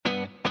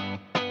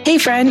Hey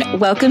friend,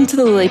 welcome to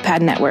the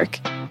LilyPad Network.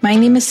 My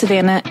name is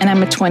Savannah and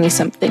I'm a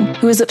 20-something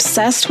who is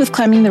obsessed with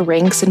climbing the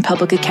ranks in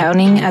public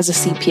accounting as a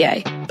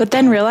CPA, but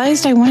then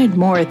realized I wanted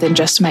more than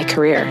just my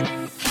career.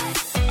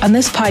 On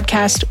this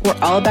podcast,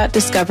 we're all about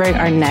discovering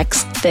our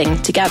next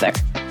thing together.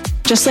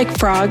 Just like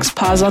frogs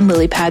pause on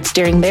lily pads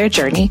during their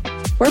journey,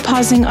 we're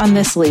pausing on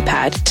this lily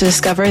pad to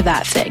discover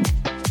that thing.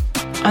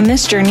 On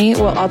this journey,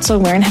 we'll also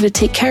learn how to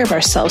take care of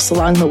ourselves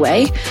along the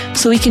way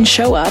so we can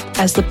show up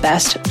as the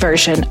best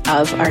version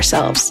of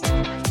ourselves.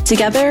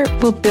 Together,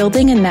 we're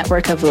building a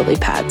network of lily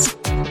pads.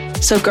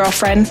 So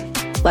girlfriend,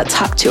 let's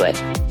hop to it.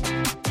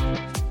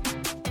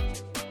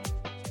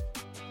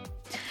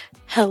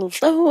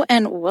 Hello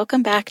and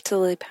welcome back to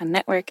the LilyPad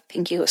Network.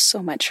 Thank you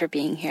so much for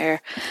being here.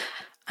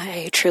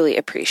 I truly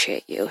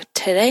appreciate you.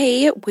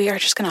 Today, we are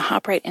just going to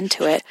hop right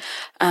into it.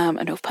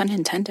 No pun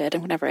intended.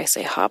 And whenever I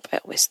say hop, I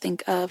always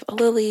think of a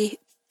lily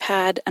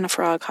pad and a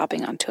frog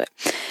hopping onto it.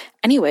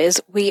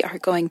 Anyways, we are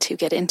going to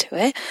get into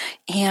it.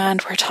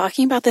 And we're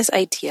talking about this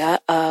idea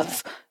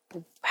of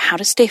how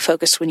to stay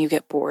focused when you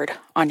get bored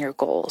on your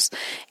goals.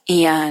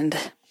 And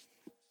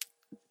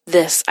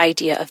this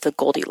idea of the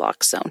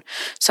Goldilocks zone.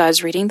 So I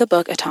was reading the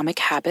book Atomic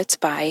Habits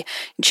by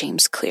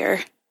James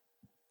Clear.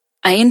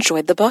 I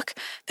enjoyed the book.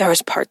 There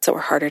was parts that were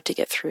harder to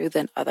get through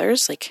than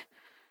others, like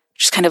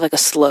just kind of like a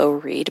slow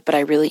read, but I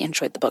really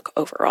enjoyed the book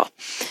overall.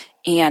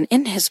 And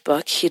in his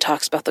book, he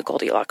talks about the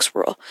Goldilocks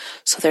rule.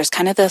 So there's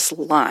kind of this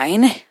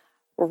line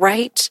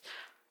right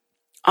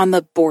on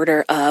the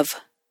border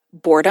of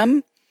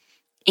boredom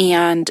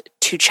and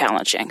too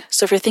challenging.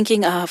 So if you're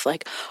thinking of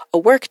like a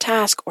work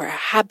task or a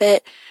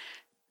habit,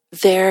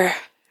 there's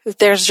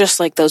just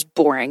like those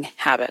boring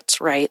habits,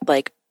 right?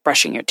 Like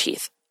brushing your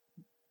teeth.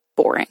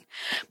 Boring.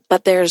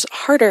 But there's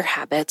harder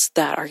habits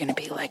that are going to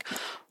be like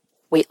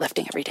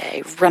weightlifting every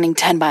day, running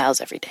 10 miles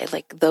every day.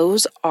 Like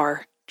those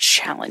are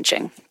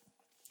challenging.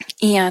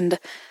 And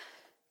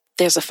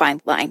there's a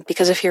fine line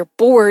because if you're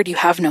bored, you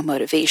have no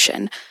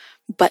motivation.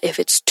 But if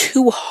it's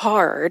too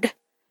hard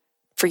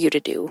for you to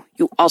do,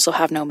 you also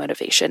have no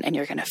motivation and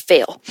you're going to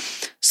fail.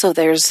 So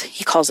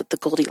he calls it the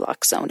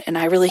Goldilocks zone. And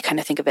I really kind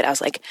of think of it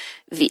as like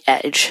the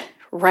edge,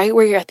 right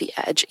where you're at the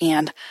edge.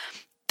 And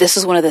this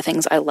is one of the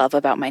things I love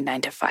about my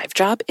 9-to-5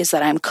 job is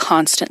that I'm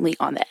constantly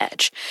on the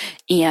edge.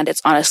 And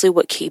it's honestly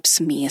what keeps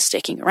me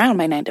sticking around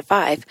my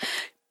 9-to-5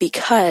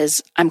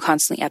 because I'm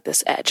constantly at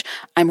this edge.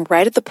 I'm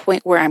right at the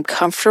point where I'm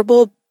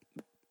comfortable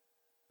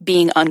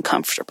being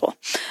uncomfortable.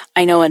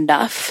 I know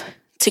enough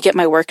to get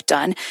my work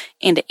done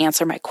and to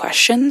answer my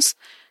questions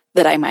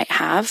that I might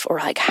have or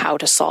like how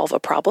to solve a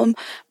problem,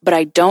 but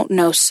I don't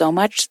know so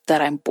much that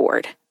I'm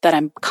bored, that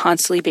I'm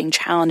constantly being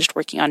challenged,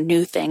 working on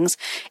new things,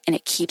 and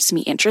it keeps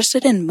me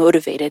interested and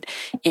motivated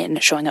in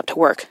showing up to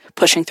work,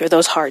 pushing through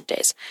those hard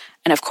days.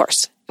 And of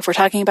course, if we're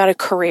talking about a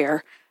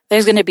career,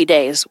 there's going to be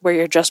days where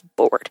you're just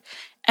bored,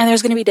 and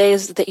there's going to be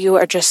days that you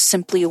are just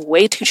simply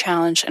way too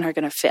challenged and are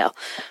going to fail.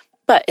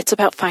 But it's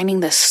about finding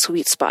this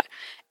sweet spot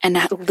and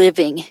not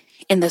living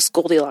in this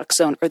Goldilocks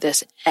zone or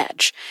this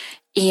edge,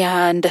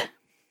 and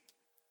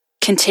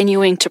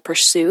continuing to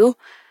pursue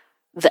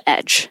the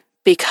edge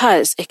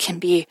because it can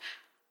be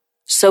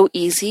so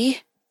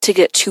easy to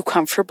get too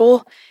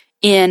comfortable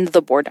in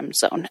the boredom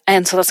zone.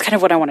 And so that's kind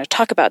of what I want to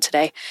talk about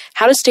today.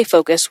 How to stay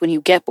focused when you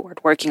get bored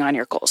working on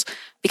your goals,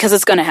 because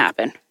it's going to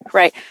happen,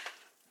 right?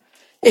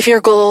 If your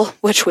goal,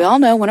 which we all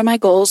know, one of my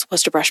goals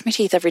was to brush my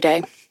teeth every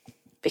day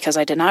because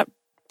I did not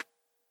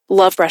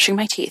love brushing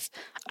my teeth.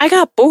 I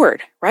got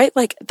bored, right?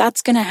 Like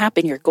that's going to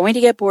happen. You're going to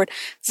get bored.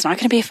 It's not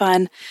going to be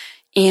fun.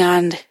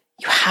 And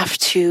you have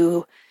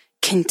to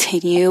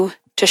continue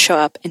to show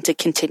up and to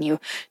continue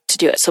to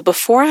do it. So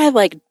before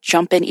I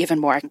jump in even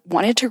more, I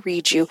wanted to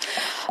read you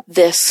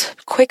this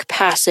quick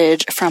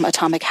passage from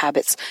Atomic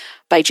Habits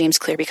by James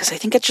Clear because I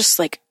think it just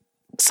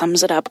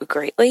sums it up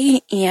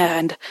greatly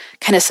and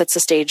kind of sets the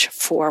stage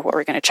for what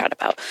we're going to chat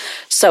about.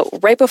 So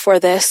right before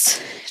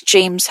this,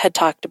 James had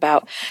talked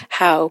about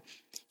how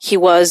he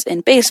was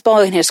in baseball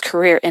and his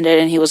career ended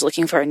and he was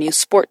looking for a new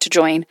sport to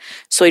join.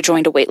 So he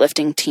joined a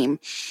weightlifting team.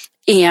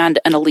 And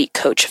an elite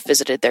coach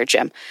visited their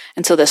gym.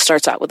 And so this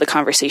starts out with a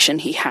conversation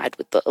he had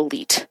with the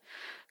elite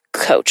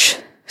coach.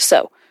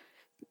 So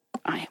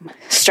I'm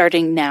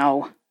starting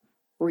now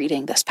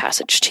reading this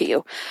passage to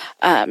you.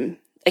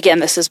 Again,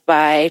 this is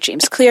by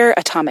James Clear,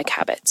 Atomic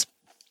Habits.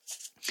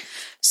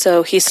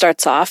 So he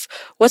starts off,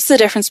 what's the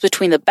difference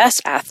between the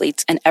best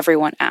athletes and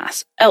everyone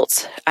else?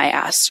 I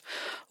asked.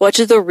 What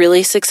do the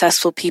really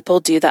successful people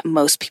do that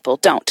most people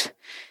don't?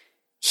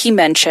 He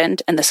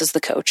mentioned, and this is the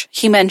coach,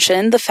 he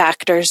mentioned the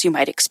factors you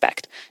might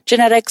expect.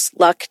 Genetics,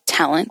 luck,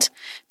 talent.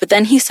 But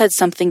then he said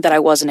something that I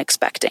wasn't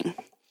expecting.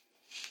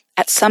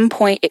 At some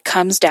point, it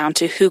comes down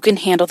to who can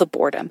handle the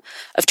boredom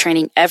of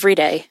training every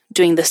day,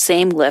 doing the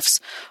same lifts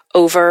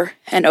over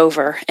and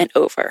over and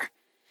over.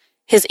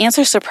 His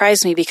answer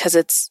surprised me because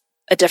it's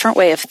a different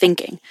way of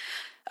thinking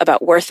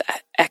about worth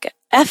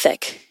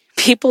ethic.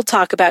 People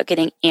talk about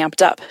getting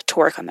amped up to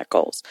work on their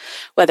goals,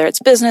 whether it's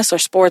business or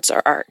sports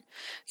or art.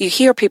 You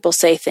hear people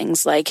say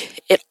things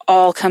like, it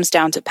all comes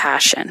down to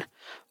passion,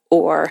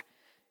 or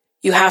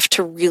You have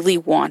to really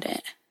want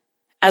it.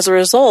 As a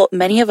result,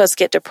 many of us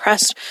get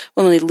depressed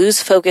when we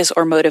lose focus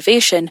or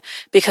motivation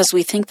because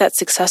we think that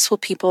successful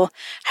people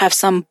have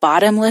some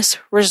bottomless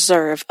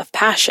reserve of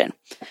passion.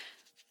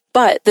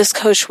 But this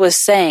coach was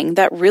saying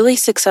that really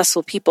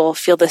successful people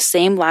feel the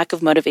same lack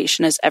of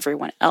motivation as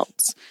everyone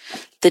else.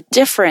 The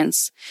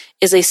difference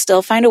is they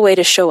still find a way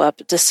to show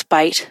up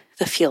despite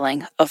the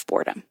feeling of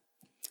boredom.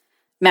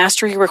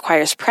 Mastery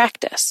requires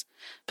practice,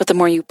 but the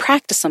more you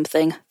practice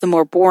something, the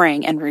more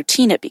boring and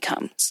routine it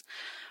becomes.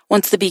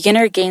 Once the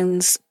beginner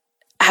gains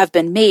have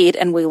been made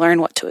and we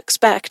learn what to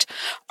expect,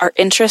 our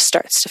interest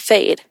starts to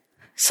fade.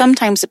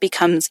 Sometimes it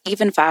becomes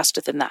even faster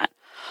than that.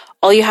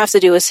 All you have to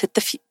do is hit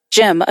the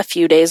gym a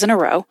few days in a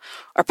row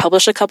or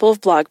publish a couple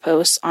of blog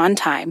posts on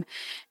time,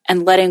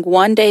 and letting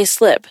one day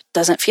slip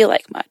doesn't feel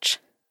like much.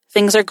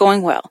 Things are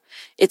going well.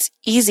 It's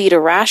easy to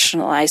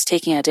rationalize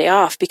taking a day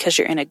off because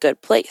you're in a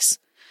good place.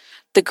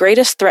 The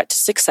greatest threat to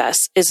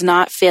success is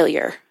not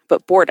failure,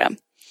 but boredom.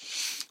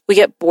 We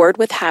get bored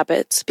with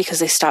habits because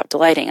they stop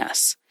delighting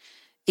us.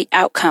 The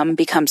outcome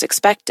becomes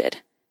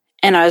expected.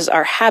 And as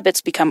our habits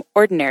become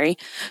ordinary,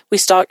 we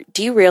start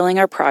derailing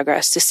our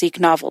progress to seek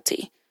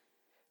novelty.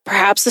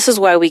 Perhaps this is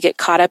why we get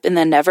caught up in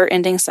the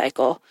never-ending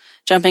cycle,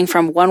 jumping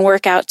from one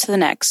workout to the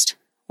next,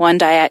 one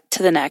diet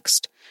to the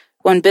next,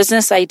 one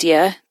business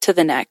idea to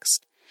the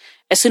next.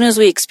 As soon as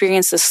we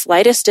experience the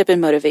slightest dip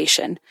in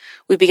motivation,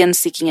 we begin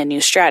seeking a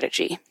new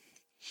strategy,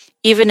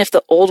 even if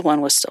the old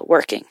one was still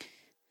working.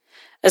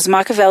 As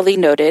Machiavelli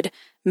noted,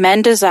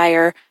 men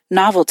desire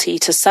novelty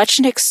to such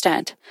an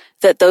extent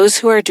that those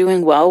who are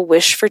doing well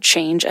wish for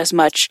change as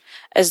much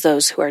as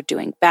those who are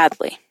doing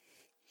badly.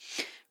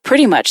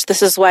 Pretty much,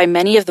 this is why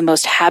many of the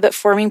most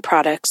habit-forming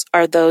products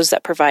are those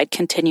that provide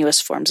continuous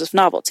forms of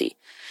novelty.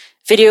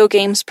 Video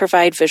games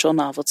provide visual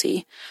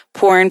novelty,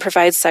 porn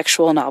provides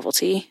sexual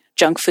novelty,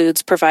 junk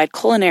foods provide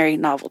culinary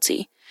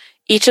novelty.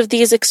 Each of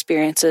these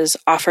experiences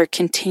offer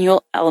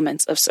continual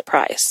elements of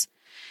surprise.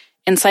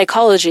 In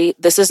psychology,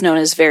 this is known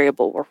as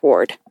variable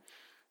reward.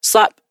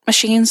 Slot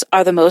machines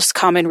are the most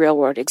common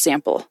real-world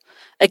example.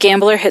 A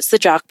gambler hits the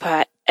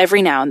jackpot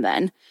every now and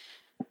then,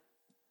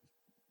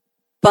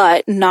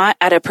 but not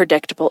at a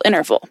predictable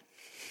interval.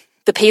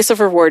 The pace of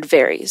reward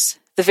varies.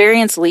 The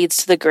variance leads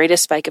to the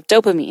greatest spike of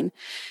dopamine,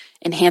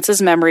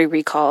 enhances memory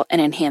recall,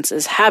 and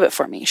enhances habit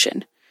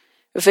formation.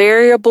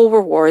 Variable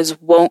rewards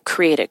won't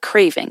create a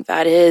craving.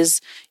 That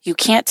is, you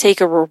can't take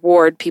a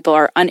reward people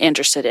are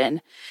uninterested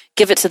in,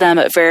 give it to them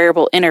at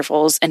variable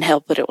intervals, and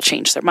hope that it will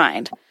change their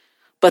mind.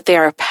 But they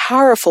are a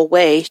powerful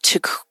way to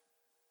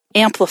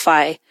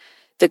amplify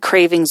the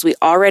cravings we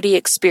already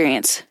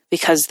experience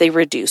because they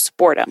reduce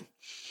boredom.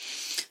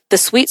 The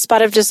sweet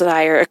spot of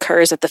desire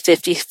occurs at the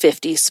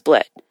 50-50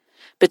 split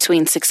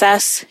between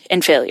success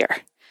and failure.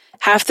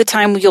 Half the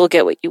time you'll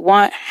get what you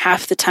want,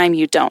 half the time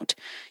you don't.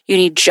 You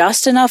need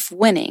just enough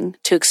winning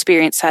to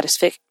experience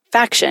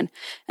satisfaction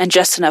and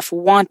just enough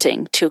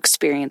wanting to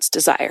experience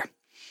desire.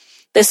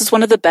 This is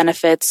one of the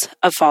benefits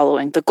of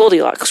following the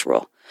Goldilocks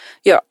rule.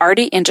 You're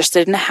already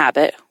interested in a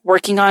habit,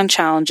 working on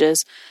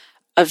challenges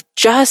of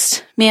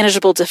just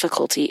manageable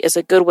difficulty is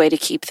a good way to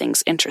keep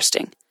things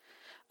interesting.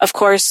 Of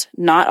course,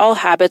 not all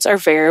habits are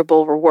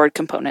variable reward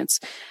components,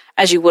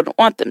 as you wouldn't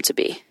want them to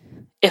be.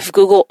 If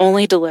Google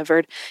only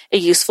delivered a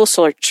useful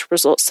search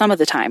result some of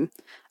the time,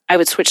 I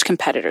would switch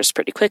competitors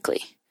pretty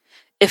quickly.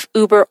 If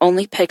Uber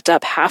only picked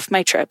up half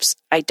my trips,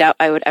 I doubt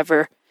I would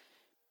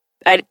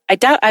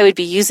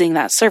be using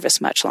that service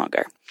much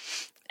longer.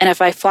 And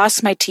if I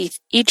flossed my teeth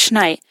each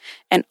night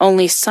and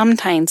only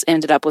sometimes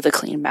ended up with a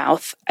clean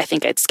mouth, I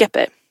think I'd skip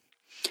it.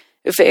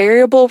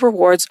 Variable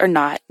rewards or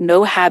not,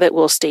 no habit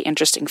will stay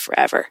interesting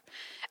forever.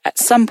 At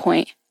some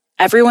point,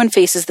 everyone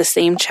faces the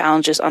same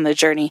challenges on the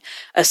journey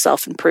of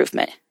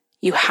self-improvement.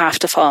 You have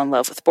to fall in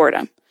love with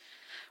boredom.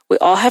 We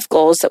all have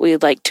goals that we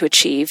would like to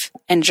achieve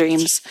and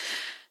dreams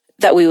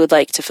that we would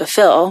like to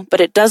fulfill, but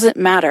it doesn't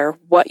matter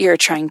what you're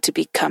trying to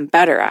become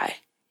better at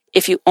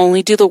if you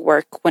only do the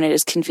work when it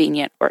is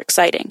convenient or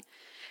exciting.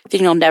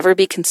 Then you'll never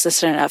be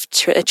consistent enough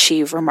to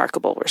achieve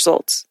remarkable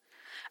results.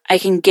 I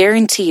can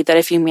guarantee that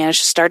if you manage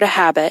to start a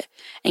habit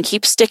and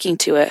keep sticking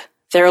to it,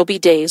 there will be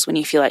days when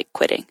you feel like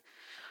quitting.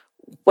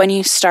 When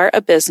you start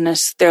a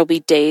business, there will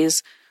be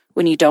days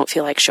when you don't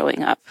feel like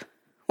showing up.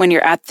 When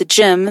you're at the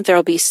gym, there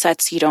will be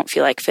sets you don't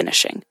feel like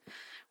finishing.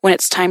 When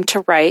it's time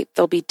to write,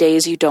 there'll be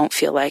days you don't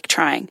feel like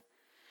trying.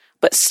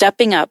 But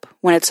stepping up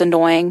when it's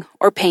annoying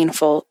or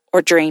painful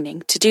or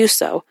draining to do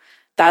so,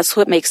 that's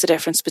what makes the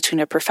difference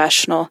between a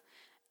professional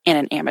and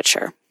an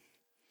amateur.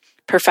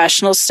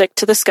 Professionals stick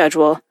to the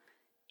schedule.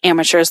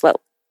 Amateurs let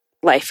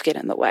life get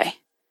in the way.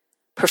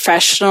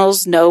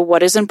 Professionals know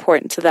what is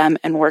important to them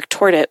and work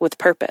toward it with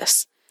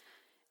purpose.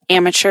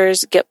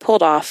 Amateurs get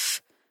pulled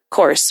off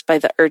course by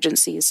the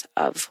urgencies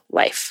of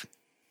life.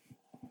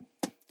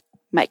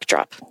 Mic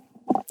drop.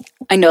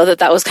 I know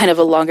that was kind of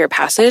a longer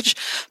passage,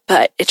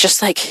 but it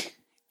just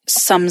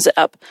sums it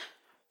up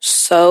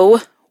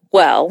so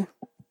well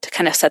to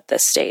kind of set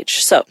this stage.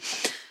 So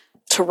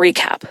to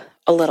recap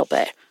a little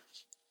bit,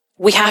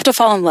 we have to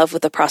fall in love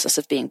with the process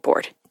of being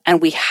bored.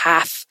 And we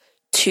have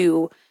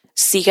to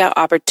seek out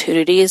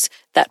opportunities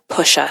that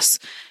push us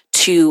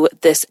to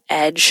this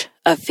edge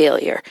of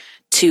failure,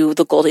 to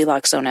the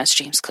Goldilocks zone, as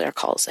James Clear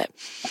calls it.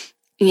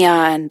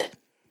 And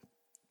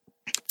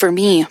for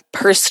me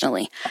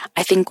personally,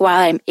 I think while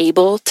I'm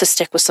able to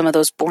stick with some of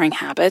those boring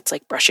habits,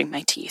 like brushing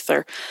my teeth,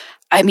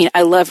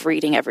 I love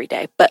reading every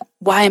day, but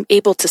why I'm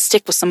able to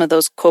stick with some of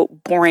those,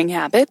 quote, boring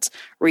habits,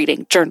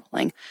 reading,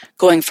 journaling,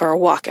 going for a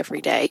walk every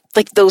day,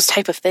 like those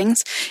type of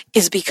things,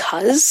 is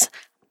because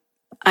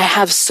I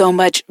have so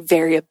much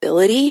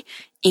variability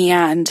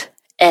and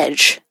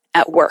edge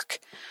at work.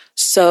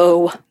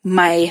 So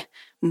my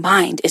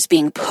mind is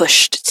being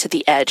pushed to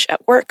the edge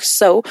at work.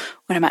 So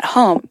when I'm at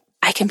home,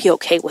 I can be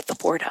okay with the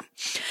boredom.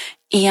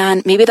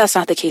 And maybe that's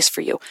not the case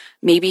for you.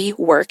 Maybe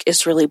work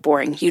is really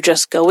boring. You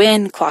just go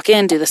in, clock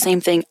in, do the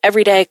same thing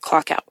every day,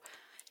 clock out.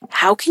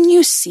 How can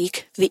you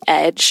seek the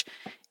edge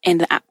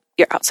in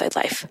your outside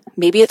life?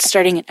 Maybe it's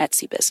starting an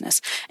Etsy business.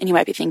 And you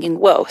might be thinking,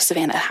 whoa,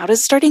 Savannah, how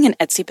does starting an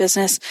Etsy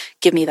business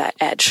give me that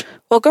edge?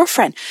 Well,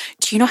 girlfriend,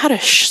 do you know how to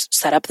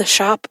set up the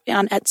shop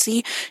on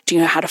Etsy? Do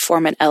you know how to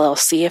form an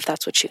LLC if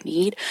that's what you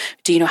need?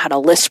 Do you know how to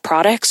list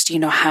products? Do you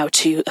know how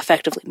to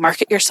effectively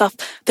market yourself?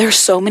 There are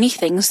so many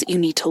things that you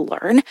need to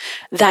learn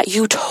that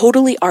you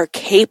totally are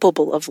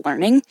capable of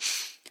learning,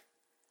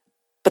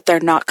 but they're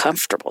not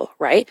comfortable,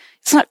 right?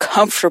 It's not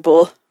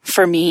comfortable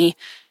for me.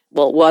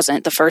 Well, it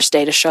wasn't the first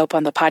day to show up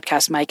on the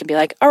podcast mic and be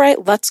like, all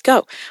right, let's go.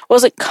 It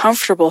wasn't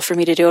comfortable for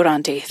me to do it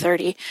on day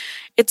 30.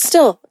 It's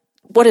still,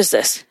 what is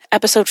this?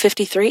 Episode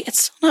 53?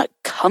 It's still not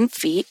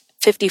comfy.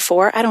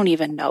 54? I don't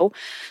even know.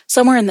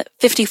 Somewhere in the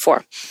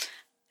 54.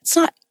 It's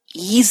not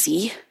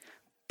easy,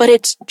 but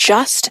it's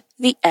just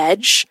the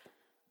edge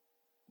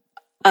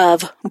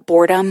of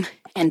boredom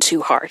and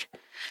too hard.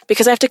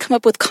 Because I have to come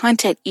up with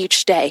content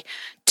each day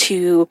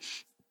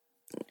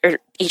or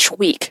each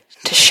week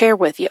to share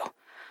with you.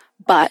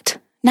 But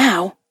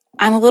now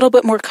I'm a little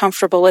bit more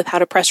comfortable with how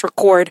to press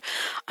record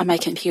on my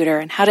computer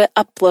and how to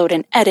upload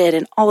and edit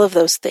and all of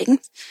those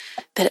things,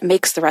 that it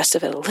makes the rest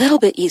of it a little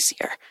bit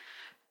easier.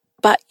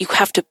 But you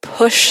have to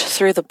push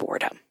through the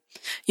boredom.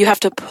 You have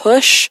to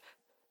push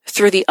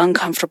through the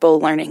uncomfortable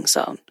learning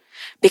zone,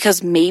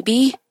 because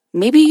maybe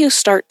you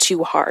start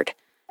too hard.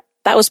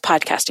 That was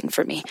podcasting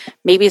for me.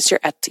 Maybe it's your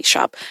Etsy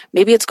shop.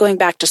 Maybe it's going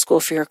back to school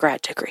for your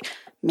grad degree.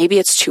 Maybe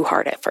it's too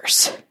hard at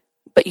first.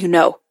 But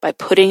by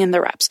putting in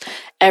the reps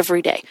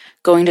every day,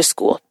 going to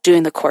school,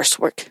 doing the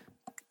coursework,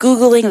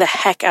 Googling the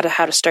heck out of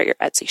how to start your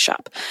Etsy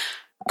shop,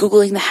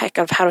 Googling the heck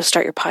out of how to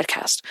start your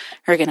podcast,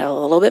 you're going to get a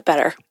little bit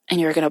better,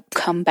 and you're going to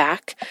come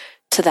back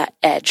to that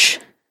edge,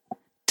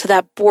 to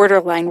that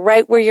borderline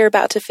right where you're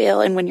about to fail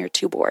and when you're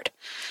too bored,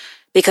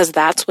 because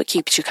that's what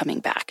keeps you coming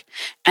back.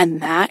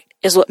 And that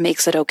is what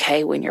makes it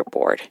okay when you're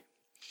bored.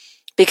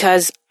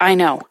 Because I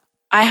know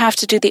I have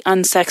to do the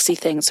unsexy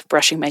things of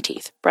brushing my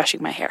teeth,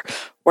 brushing my hair,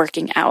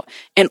 working out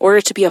in order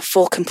to be a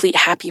full, complete,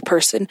 happy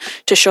person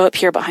to show up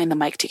here behind the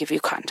mic to give you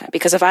content.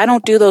 Because if I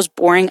don't do those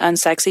boring,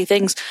 unsexy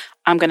things,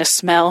 I'm going to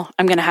smell,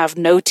 I'm going to have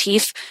no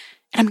teeth,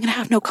 and I'm going to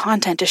have no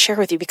content to share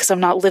with you because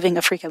I'm not living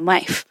a freaking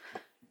life.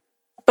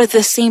 But at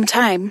the same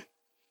time,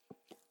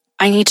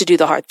 I need to do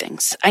the hard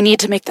things. I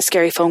need to make the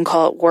scary phone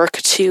call at work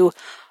to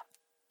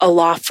a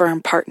law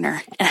firm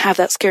partner and have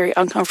that scary,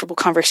 uncomfortable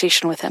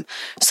conversation with him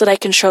so that I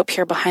can show up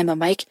here behind the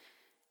mic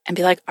and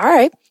be like, all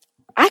right,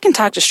 I can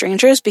talk to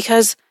strangers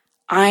because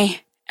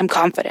I am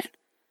confident.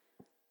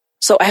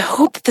 So I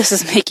hope this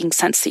is making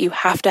sense, that you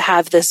have to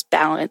have this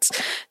balance.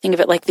 Think of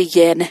it like the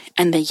yin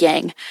and the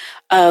yang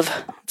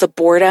of the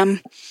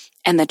boredom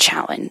and the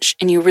challenge.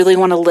 And you really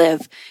want to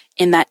live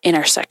in that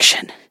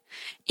intersection.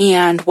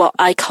 And while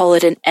I call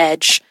it an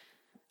edge,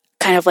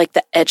 kind of like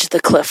the edge of the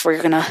cliff where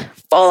you're going to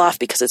fall off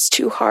because it's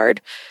too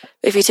hard.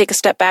 If you take a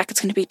step back, it's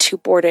going to be too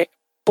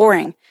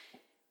boring.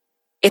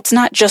 It's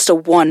not just a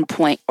one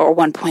point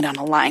on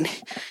a line.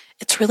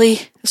 It's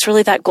really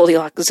that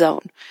Goldilocks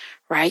zone,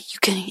 right?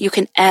 You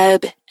can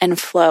ebb and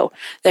flow.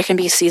 There can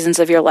be seasons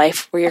of your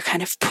life where you're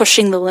kind of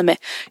pushing the limit.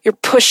 You're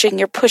pushing,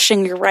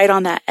 you're right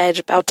on that edge,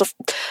 about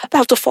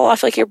to fall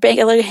off, like you're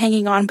barely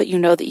hanging on, but you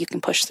know that you can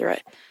push through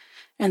it.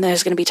 And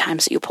there's going to be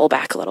times that you pull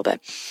back a little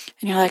bit.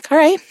 And you're like, all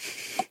right,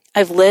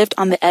 I've lived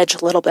on the edge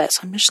a little bit, so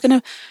I'm just going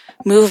to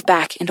move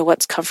back into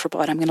what's comfortable,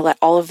 and I'm going to let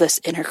all of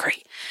this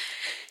integrate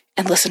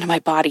and listen to my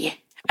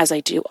body as I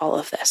do all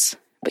of this.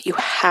 But you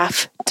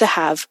have to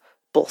have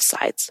both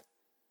sides,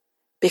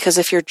 because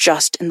if you're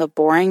just in the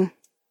boring,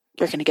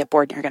 you're going to get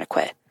bored and you're going to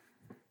quit.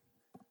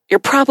 You're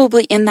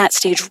probably in that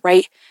stage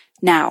right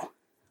now.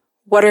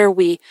 What are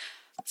we,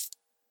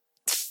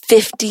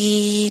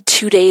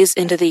 52 days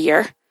into the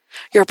year?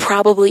 You're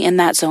probably in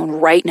that zone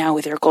right now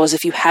with your goals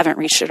if you haven't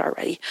reached it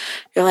already.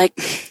 You're like,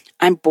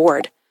 I'm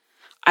bored.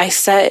 I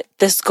set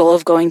this goal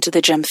of going to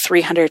the gym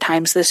 300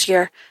 times this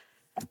year,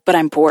 but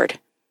I'm bored.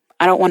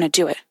 I don't want to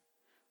do it.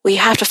 Well,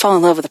 you have to fall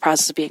in love with the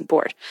process of being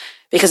bored,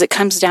 because it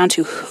comes down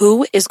to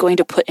who is going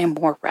to put in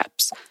more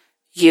reps,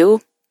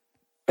 you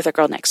or the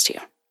girl next to you.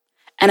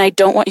 And I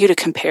don't want you to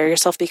compare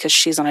yourself because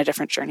she's on a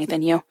different journey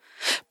than you.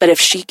 But if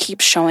she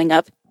keeps showing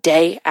up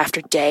day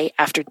after day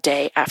after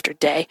day after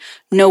day.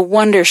 No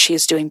wonder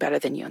she's doing better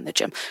than you in the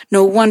gym.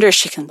 No wonder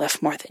she can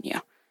lift more than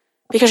you,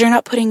 because you're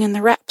not putting in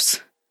the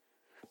reps.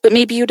 But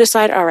maybe you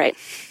decide, all right,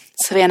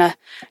 Savannah,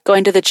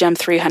 going to the gym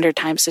 300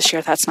 times this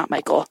year, that's not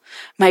my goal.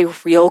 My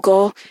real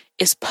goal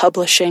is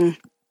publishing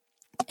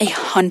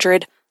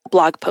 100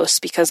 blog posts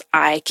because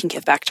I can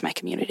give back to my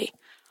community.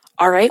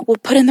 All right, well,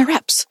 put in the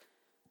reps.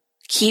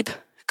 Keep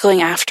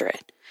going after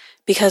it,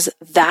 because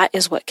that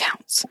is what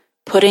counts.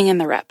 Putting in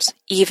the reps,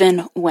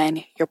 even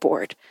when you're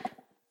bored.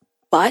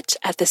 But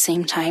at the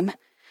same time,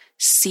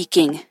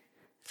 seeking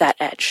that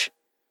edge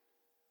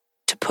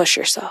to push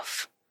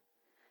yourself.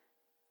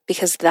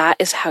 Because that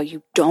is how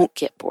you don't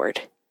get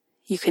bored.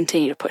 You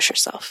continue to push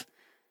yourself.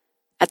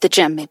 At the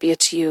gym, maybe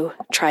it's you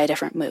try a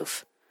different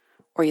move,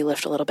 or you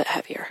lift a little bit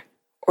heavier,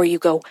 or you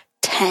go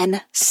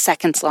 10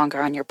 seconds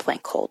longer on your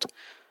plank hold,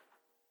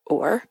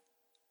 or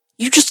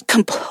you just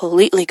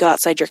completely go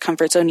outside your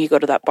comfort zone. You go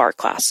to that bar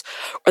class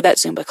or that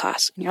Zumba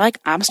class, and you're like,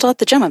 I'm still at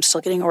the gym. I'm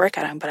still getting a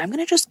workout in, but I'm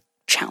going to just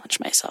challenge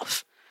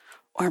myself.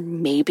 Or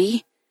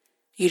maybe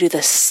you do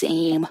the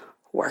same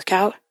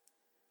workout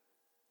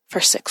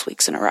for 6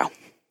 weeks in a row.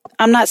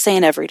 I'm not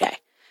saying every day,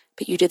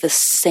 but you do the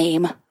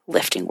same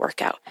lifting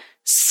workout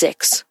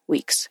 6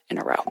 weeks in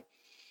a row.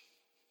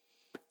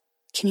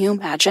 Can you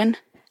imagine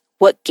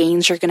what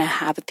gains you're going to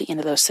have at the end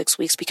of those 6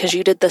 weeks because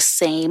you did the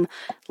same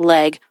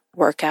leg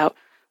workout,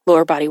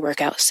 lower body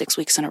workout 6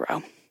 weeks in a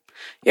row?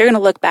 You're going to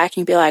look back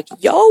and be like,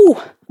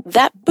 yo,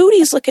 that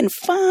booty's looking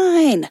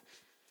fine.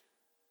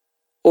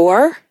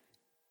 Or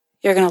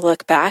you're going to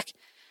look back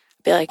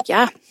and be like,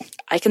 yeah,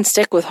 I can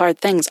stick with hard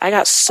things. I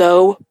got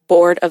so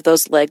bored of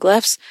those leg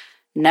lifts.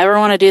 Never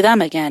want to do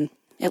them again,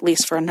 at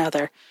least for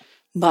another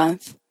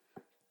month.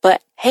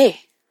 But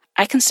hey,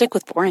 I can stick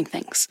with boring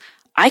things.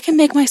 I can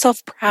make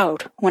myself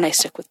proud when I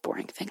stick with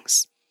boring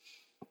things.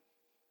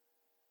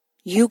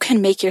 You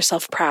can make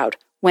yourself proud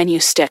when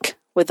you stick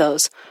with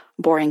those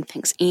boring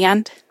things.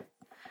 And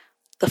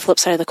the flip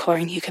side of the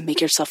coin, you can make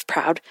yourself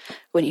proud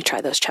when you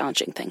try those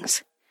challenging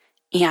things.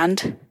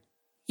 And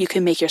you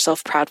can make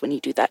yourself proud when you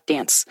do that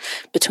dance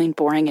between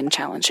boring and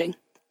challenging.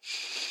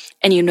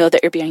 And you know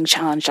that you're being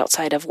challenged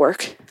outside of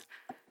work.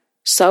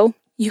 So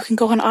you can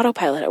go on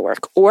autopilot at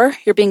work. Or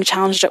you're being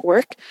challenged at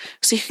work,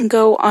 so you can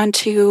go on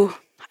to,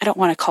 I don't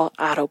want to call it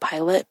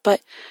autopilot,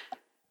 but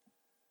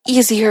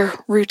easier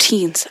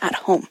routines at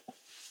home.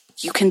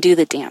 You can do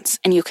the dance,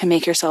 and you can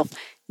make yourself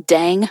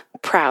dang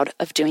proud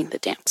of doing the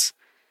dance.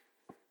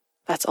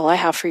 That's all I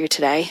have for you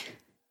today.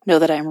 Know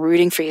that I'm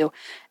rooting for you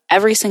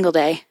every single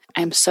day.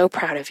 I'm so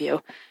proud of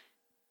you.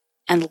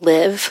 And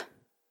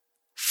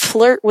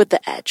flirt with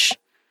the edge.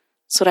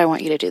 That's what I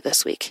want you to do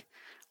this week.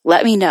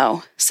 Let me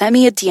know. Send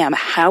me a DM.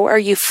 How are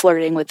you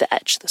flirting with the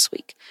edge this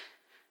week?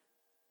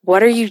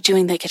 What are you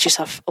doing that gets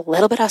yourself a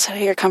little bit outside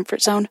of your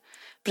comfort zone,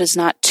 but is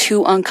not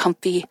too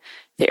uncomfy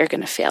that you're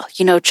going to fail?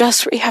 You know,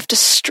 just where you have to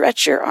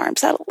stretch your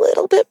arms out a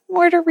little bit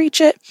more to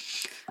reach it.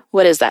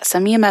 What is that?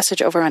 Send me a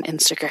message over on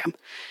Instagram,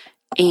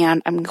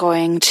 and I'm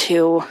going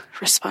to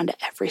respond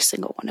to every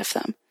single one of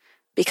them.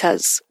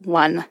 Because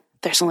 1,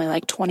 there's only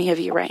like 20 of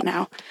you right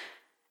now.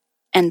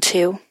 And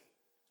 2,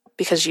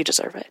 because you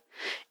deserve it.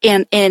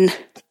 And in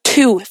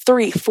 2,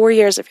 3, 4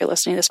 years, if you're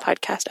listening to this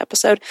podcast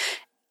episode,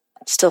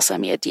 still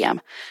send me a DM,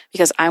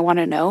 because I want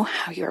to know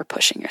how you are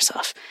pushing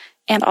yourself.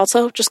 And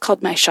also, just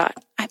called my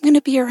shot. I'm going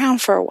to be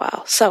around for a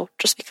while. So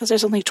just because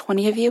there's only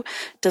 20 of you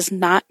does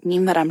not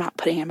mean that I'm not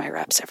putting in my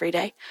reps every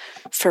day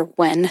for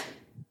when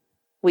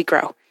we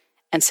grow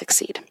and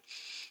succeed.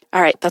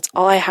 All right, that's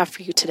all I have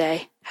for you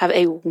today. Have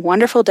a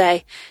wonderful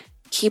day.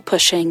 Keep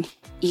pushing,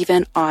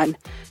 even on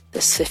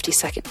this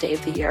 52nd day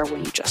of the year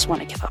when you just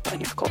want to give up on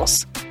your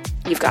goals.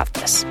 You've got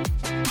this.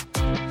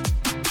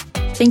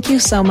 Thank you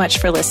so much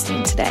for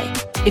listening today.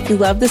 If you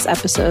love this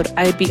episode,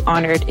 I would be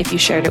honored if you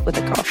shared it with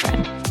a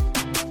girlfriend.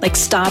 Like,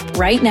 stop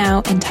right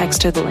now and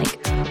text her the link,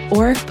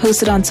 or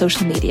post it on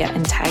social media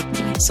and tag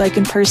me so I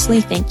can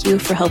personally thank you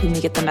for helping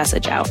me get the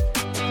message out.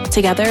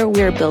 Together,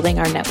 we are building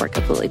our network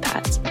of lily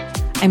pads.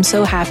 I'm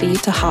so happy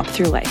to hop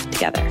through life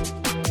together.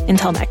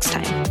 Until next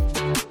time.